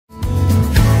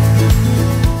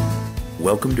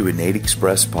Welcome to Innate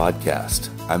Express Podcast.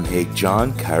 I'm Haig,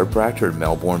 chiropractor in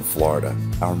Melbourne, Florida.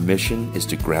 Our mission is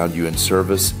to ground you in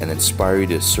service and inspire you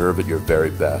to serve at your very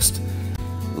best.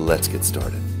 Let's get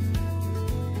started.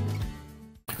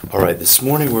 All right, this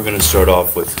morning we're going to start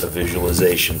off with a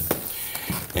visualization.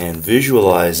 And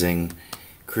visualizing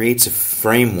creates a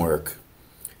framework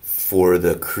for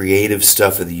the creative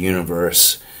stuff of the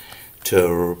universe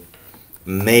to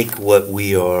make what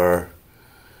we are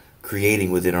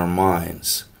creating within our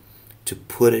minds, to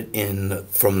put it in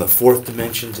from the fourth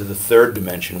dimension to the third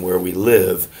dimension where we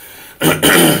live.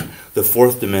 The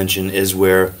fourth dimension is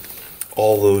where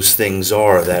all those things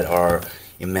are that our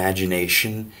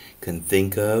imagination can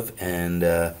think of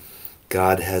and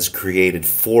God has created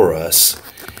for us,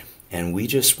 and we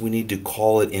need to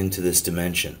call it into this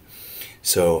dimension.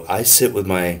 So I sit with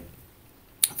my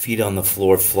feet on the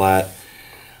floor flat.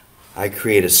 I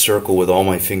create a circle with all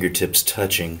my fingertips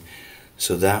touching,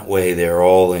 so that way they're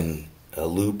all in a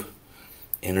loop.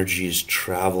 Energy is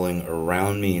traveling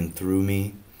around me and through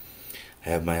me. I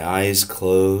have my eyes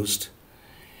closed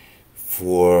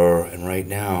and right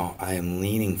now I am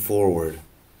leaning forward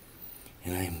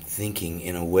and I am thinking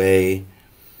in a way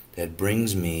that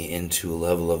brings me into a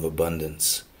level of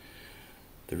abundance.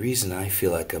 The reason I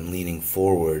feel like I'm leaning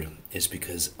forward is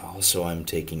because also I'm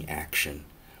taking action.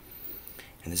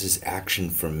 And this is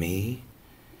action for me,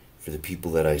 for the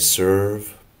people that I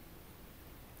serve.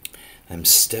 I'm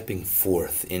stepping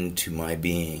forth into my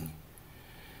being.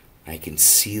 I can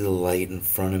see the light in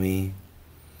front of me.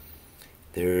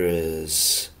 There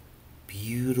is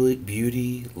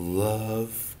beauty,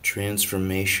 love,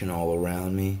 transformation all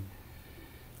around me.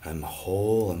 I'm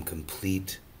whole, I'm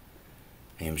complete.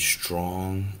 I am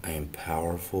strong, I am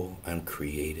powerful, I'm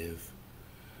creative.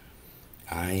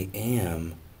 I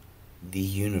am the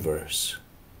universe.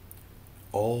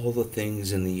 All the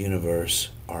things in the universe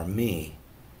are me.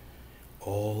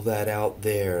 All that out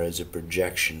there is a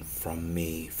projection from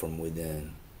me, from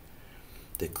within.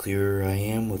 The clearer I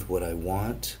am with what I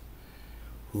want,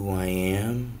 who I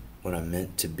am, what I'm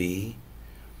meant to be,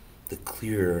 the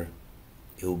clearer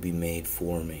it will be made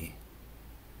for me.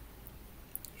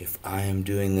 If I am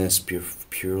doing this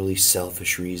purely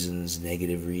selfish reasons,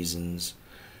 negative reasons,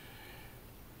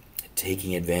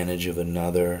 taking advantage of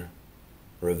another,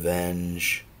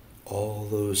 revenge, all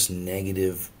those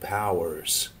negative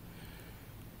powers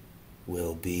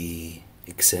will be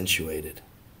accentuated.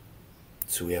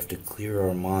 So we have to clear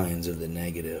our minds of the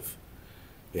negative.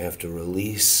 We have to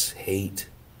release hate,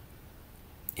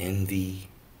 envy,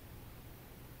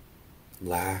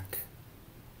 lack,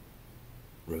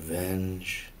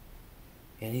 revenge,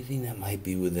 anything that might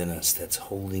be within us that's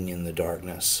holding in the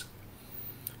darkness.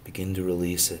 Begin to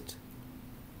release it.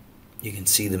 You can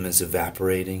see them as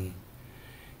evaporating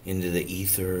into the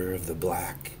ether of the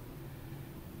black.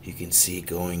 You can see it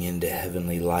going into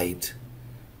heavenly light,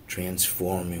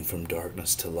 transforming from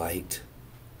darkness to light.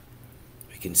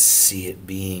 We can see it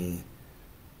being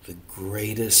the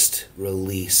greatest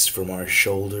release from our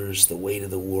shoulders, the weight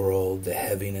of the world, the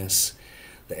heaviness,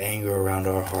 the anger around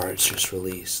our hearts just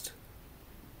released.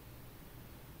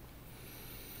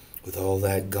 With all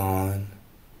that gone,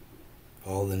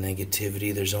 all the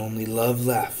negativity, there's only love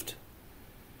left.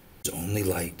 There's only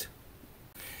light.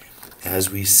 As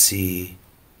we see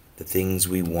the things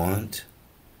we want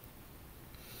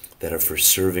that are for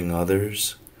serving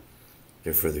others,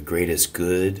 they're for the greatest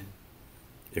good,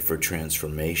 they're for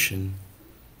transformation,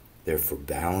 they're for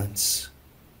balance,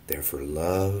 they're for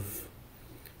love,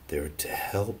 they're to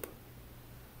help,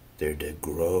 they're to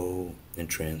grow and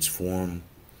transform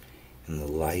in the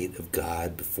light of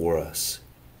God before us.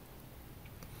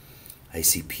 I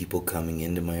see people coming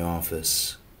into my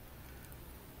office,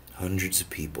 hundreds of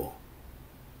people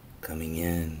coming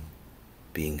in,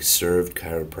 being served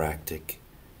chiropractic,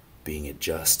 being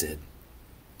adjusted,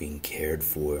 being cared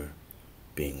for,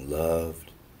 being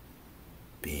loved,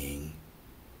 being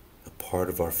a part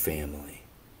of our family.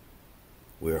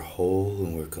 We're whole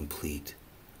and we're complete.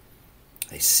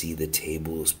 I see the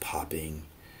tables popping.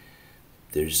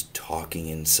 There's talking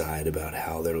inside about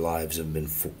how their lives have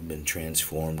been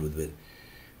transformed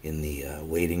in the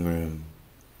waiting room.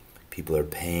 People are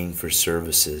paying for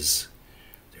services.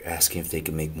 They're asking if they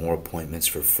can make more appointments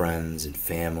for friends and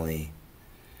family.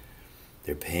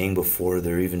 They're paying before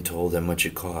they're even told how much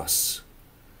it costs.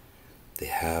 They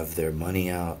have their money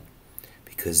out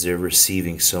because they're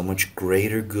receiving so much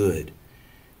greater good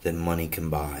than money can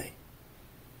buy.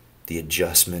 The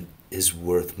adjustment is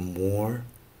worth more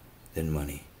than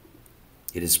money.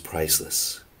 It is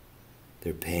priceless.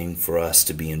 They're paying for us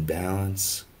to be in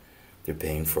balance. They're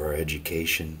paying for our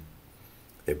education.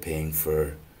 They're paying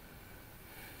for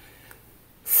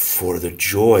for the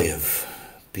joy of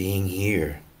being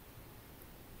here,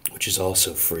 which is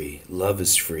also free. Love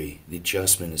is free. The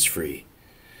adjustment is free.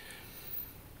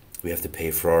 We have to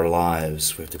pay for our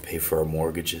lives. We have to pay for our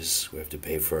mortgages. We have to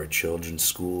pay for our children's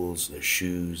schools, their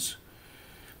shoes.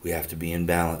 We have to be in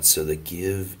balance. So the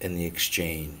give and the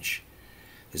exchange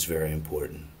is very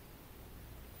important.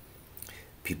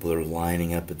 People are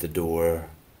lining up at the door.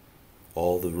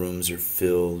 All the rooms are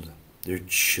filled. There are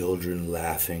children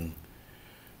laughing.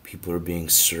 People are being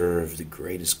served the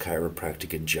greatest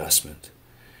chiropractic adjustment.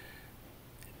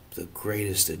 The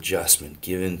greatest adjustment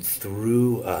given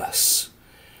through us.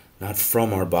 Not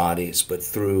from our bodies, but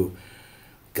through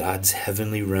God's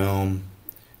heavenly realm,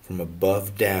 from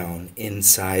above down,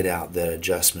 inside out, that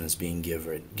adjustment is being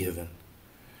given.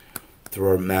 Through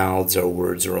our mouths, our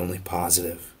words are only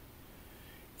positive.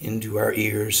 Into our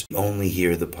ears, we only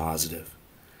hear the positive.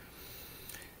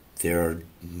 There are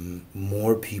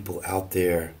more people out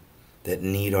there that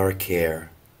need our care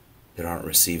that aren't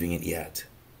receiving it yet.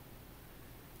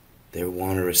 They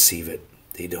want to receive it.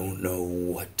 They don't know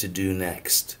what to do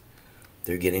next.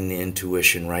 They're getting the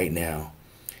intuition right now,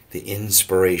 the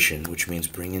inspiration, which means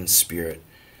bring in spirit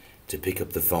to pick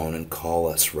up the phone and call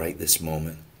us right this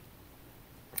moment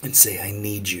and say, I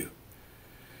need you.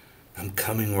 I'm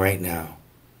coming right now.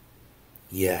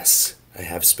 Yes, I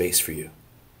have space for you.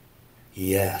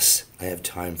 Yes, I have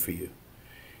time for you.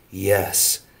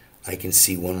 Yes, I can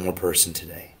see one more person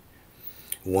today.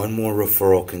 One more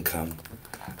referral can come.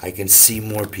 I can see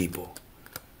more people.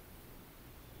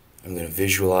 I'm going to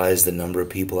visualize the number of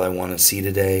people I want to see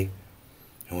today.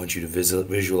 I want you to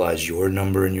visualize your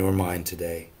number in your mind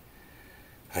today.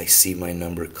 I see my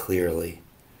number clearly.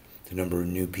 The number of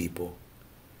new people,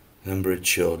 the number of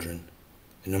children,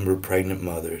 the number of pregnant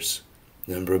mothers,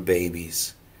 the number of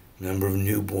babies, the number of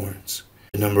newborns,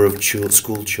 the number of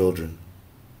school children,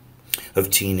 of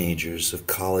teenagers, of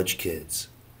college kids,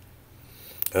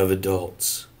 of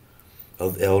adults,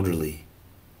 of elderly,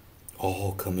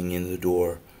 all coming in the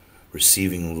door,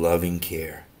 receiving loving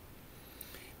care.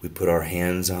 We put our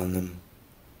hands on them.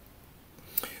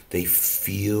 They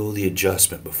feel the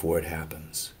adjustment before it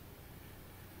happens.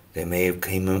 They may have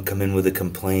come in with a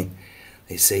complaint.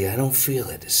 They say, I don't feel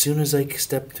it. As soon as I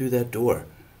stepped through that door,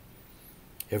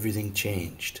 everything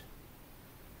changed.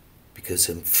 Because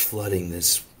I'm flooding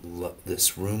this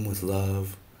room with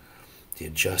love, the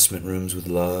adjustment rooms with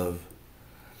love.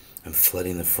 I'm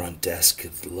flooding the front desk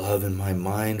with love in my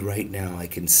mind right now. I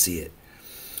can see it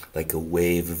like a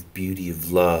wave of beauty,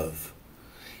 of love.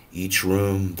 Each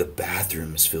room, the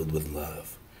bathroom is filled with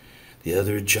love. The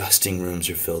other adjusting rooms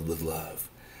are filled with love.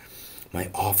 My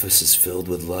office is filled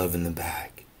with love in the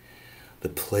back. The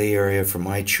play area for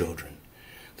my children.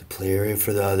 The play area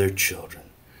for the other children.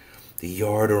 The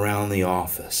yard around the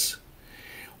office.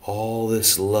 All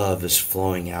this love is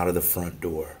flowing out of the front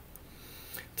door.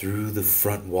 Through the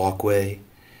front walkway,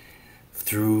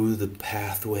 through the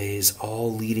pathways,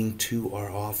 all leading to our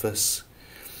office,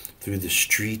 through the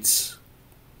streets,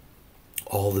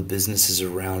 all the businesses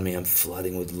around me, I'm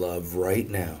flooding with love right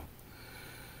now.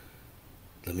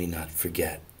 Let me not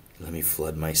forget. Let me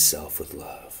flood myself with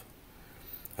love.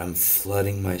 I'm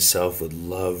flooding myself with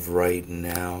love right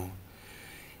now.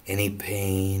 Any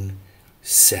pain,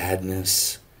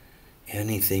 sadness,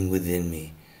 anything within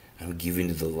me, I'm giving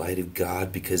to the light of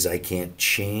God, because I can't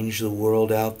change the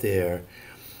world out there,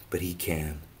 but He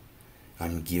can.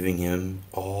 I'm giving Him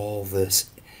all this,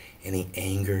 any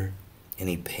anger,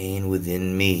 any pain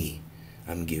within me,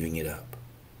 I'm giving it up.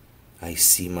 I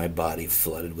see my body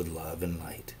flooded with love and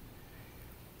light.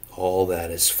 All that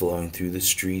is flowing through the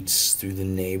streets, through the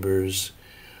neighbors,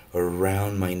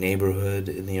 around my neighborhood,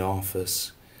 in the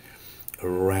office,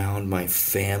 around my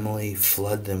family.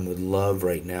 Flood them with love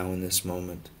right now in this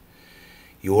moment.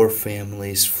 Your family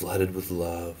is flooded with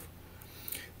love.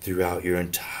 Throughout your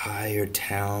entire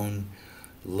town,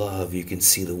 love. You can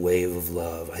see the wave of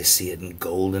love. I see it in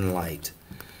golden light.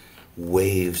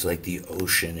 Waves like the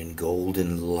ocean in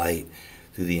golden light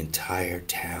through the entire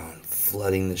town,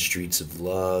 flooding the streets of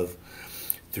love,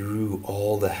 through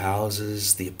all the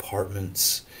houses, the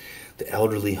apartments, the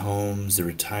elderly homes, the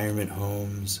retirement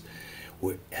homes.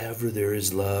 Wherever there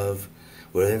is love,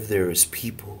 wherever there is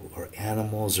people or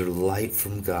animals or light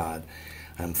from God,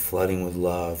 I'm flooding with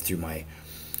love through my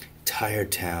entire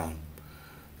town,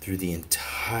 through the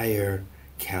entire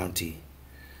county.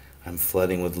 I'm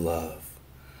flooding with love.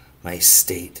 My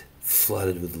state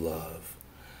flooded with love.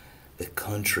 The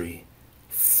country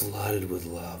flooded with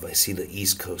love. I see the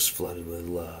East Coast flooded with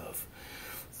love.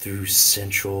 Through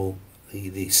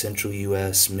the central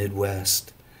U.S.,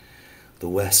 Midwest, the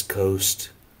West Coast,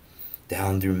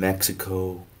 down through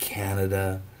Mexico,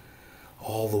 Canada,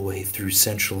 all the way through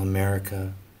Central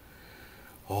America,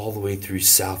 all the way through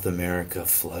South America,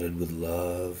 flooded with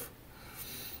love,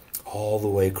 all the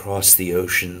way across the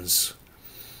oceans,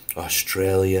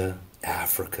 Australia,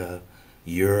 Africa,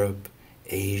 Europe,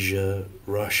 Asia,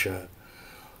 Russia,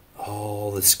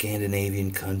 all the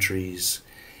Scandinavian countries,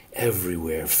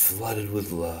 everywhere flooded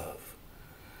with love.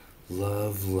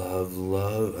 Love, love,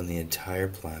 love on the entire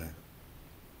planet.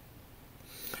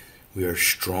 We are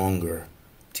stronger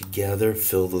together,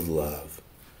 filled with love.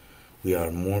 We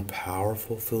are more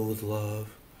powerful, filled with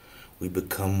love. We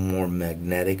become more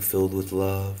magnetic, filled with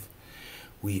love.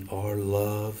 We are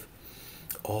love.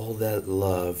 All that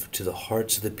love to the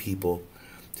hearts of the people,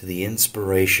 to the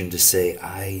inspiration to say,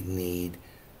 I need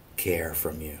care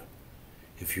from you.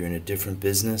 If you're in a different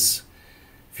business,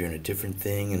 if you're in a different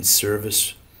thing in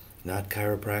service, not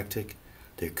chiropractic,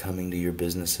 they're coming to your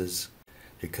businesses.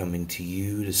 They're coming to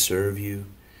you to serve you.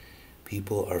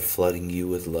 People are flooding you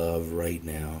with love right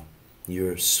now.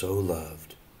 You're so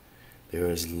loved. There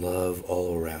is love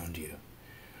all around you.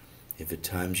 If at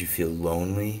times you feel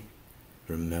lonely,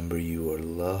 remember you are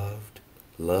loved,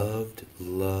 loved,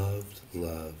 loved,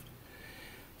 loved.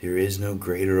 There is no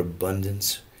greater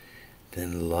abundance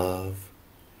than love.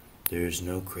 There is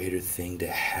no greater thing to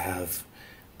have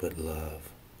but love.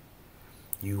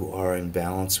 You are in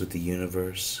balance with the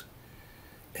universe.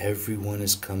 Everyone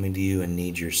is coming to you and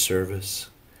needs your service.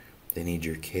 They need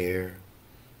your care.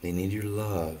 They need your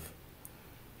love.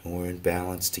 And we're in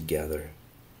balance together.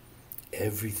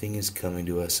 Everything is coming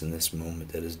to us in this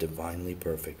moment that is divinely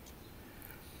perfect.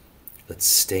 Let's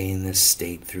stay in this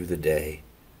state through the day.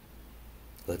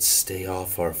 Let's stay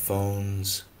off our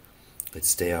phones. Let's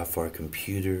stay off our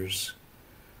computers.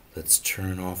 Let's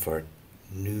turn off our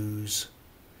news.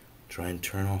 Try and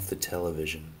turn off the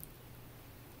television.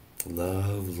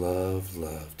 Love, love,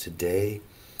 love. Today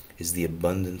is the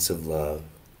abundance of love.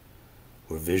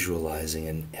 We're visualizing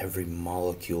in every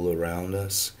molecule around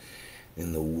us,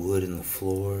 in the wood in the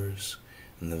floors,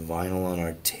 in the vinyl on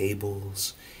our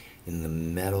tables, in the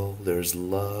metal. There's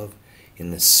love in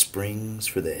the springs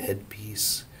for the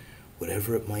headpiece.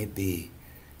 Whatever it might be,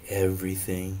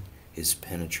 everything is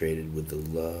penetrated with the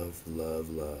love, love,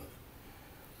 love.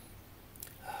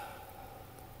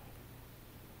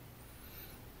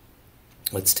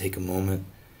 Let's take a moment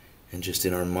and just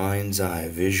in our mind's eye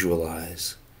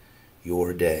visualize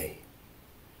your day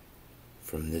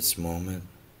from this moment,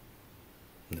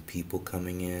 the people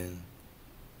coming in.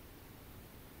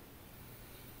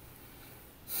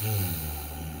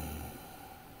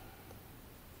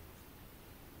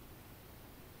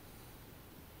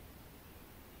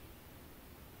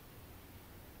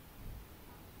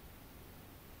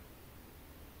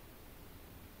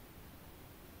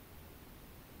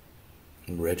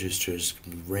 Registers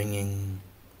ringing,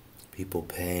 people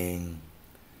paying,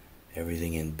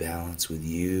 everything in balance with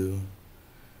you,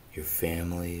 your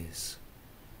families.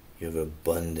 You have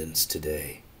abundance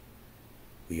today.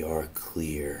 We are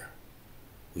clear.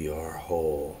 We are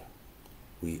whole.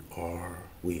 We are.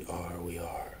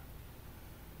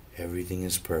 Everything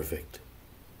is perfect.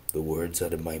 The words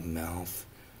out of my mouth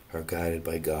are guided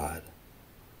by God.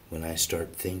 When I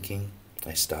start thinking,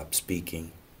 I stop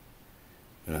speaking.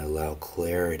 And I allow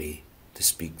clarity to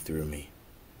speak through me.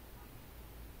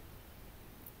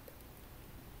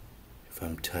 If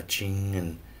I'm touching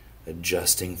and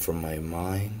adjusting from my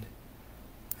mind,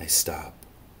 I stop.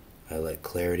 I let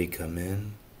clarity come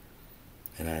in,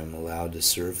 and I am allowed to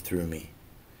serve through me.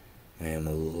 I am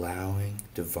allowing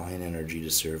divine energy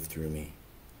to serve through me.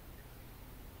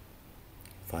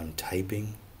 If I'm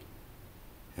typing,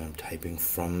 and I'm typing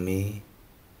from me,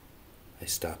 I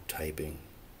stop typing.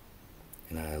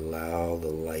 And I allow the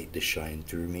light to shine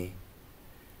through me.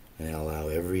 And I allow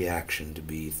every action to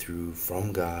be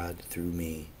from God, through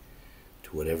me,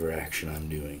 to whatever action I'm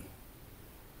doing.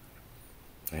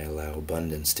 I allow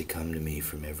abundance to come to me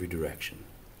from every direction.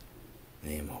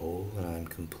 I am whole and I am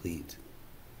complete.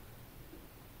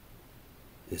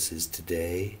 This is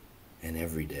today and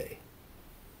every day.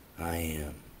 I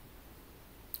am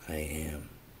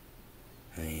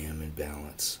in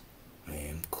balance. I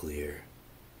am clear.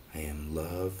 I am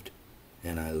loved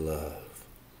and I love.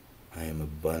 I am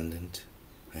abundant.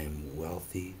 I am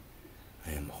wealthy.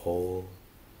 I am whole.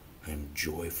 I am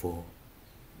joyful.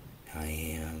 I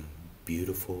am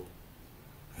beautiful.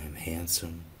 I am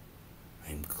handsome.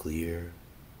 I am clear.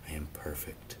 I am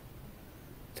perfect.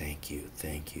 Thank you,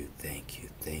 thank you, thank you,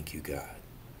 thank you, God.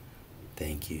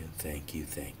 Thank you, thank you,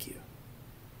 thank you.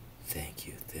 Thank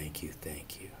you, thank you,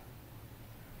 thank you.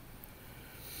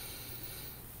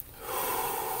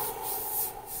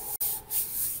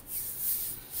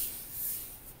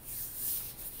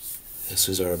 This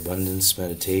is our abundance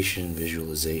meditation and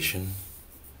visualization.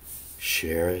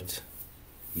 Share it,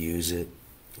 use it,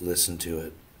 listen to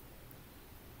it.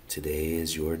 Today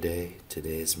is your day,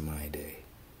 today is my day.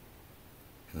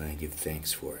 And I give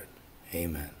thanks for it.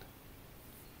 Amen.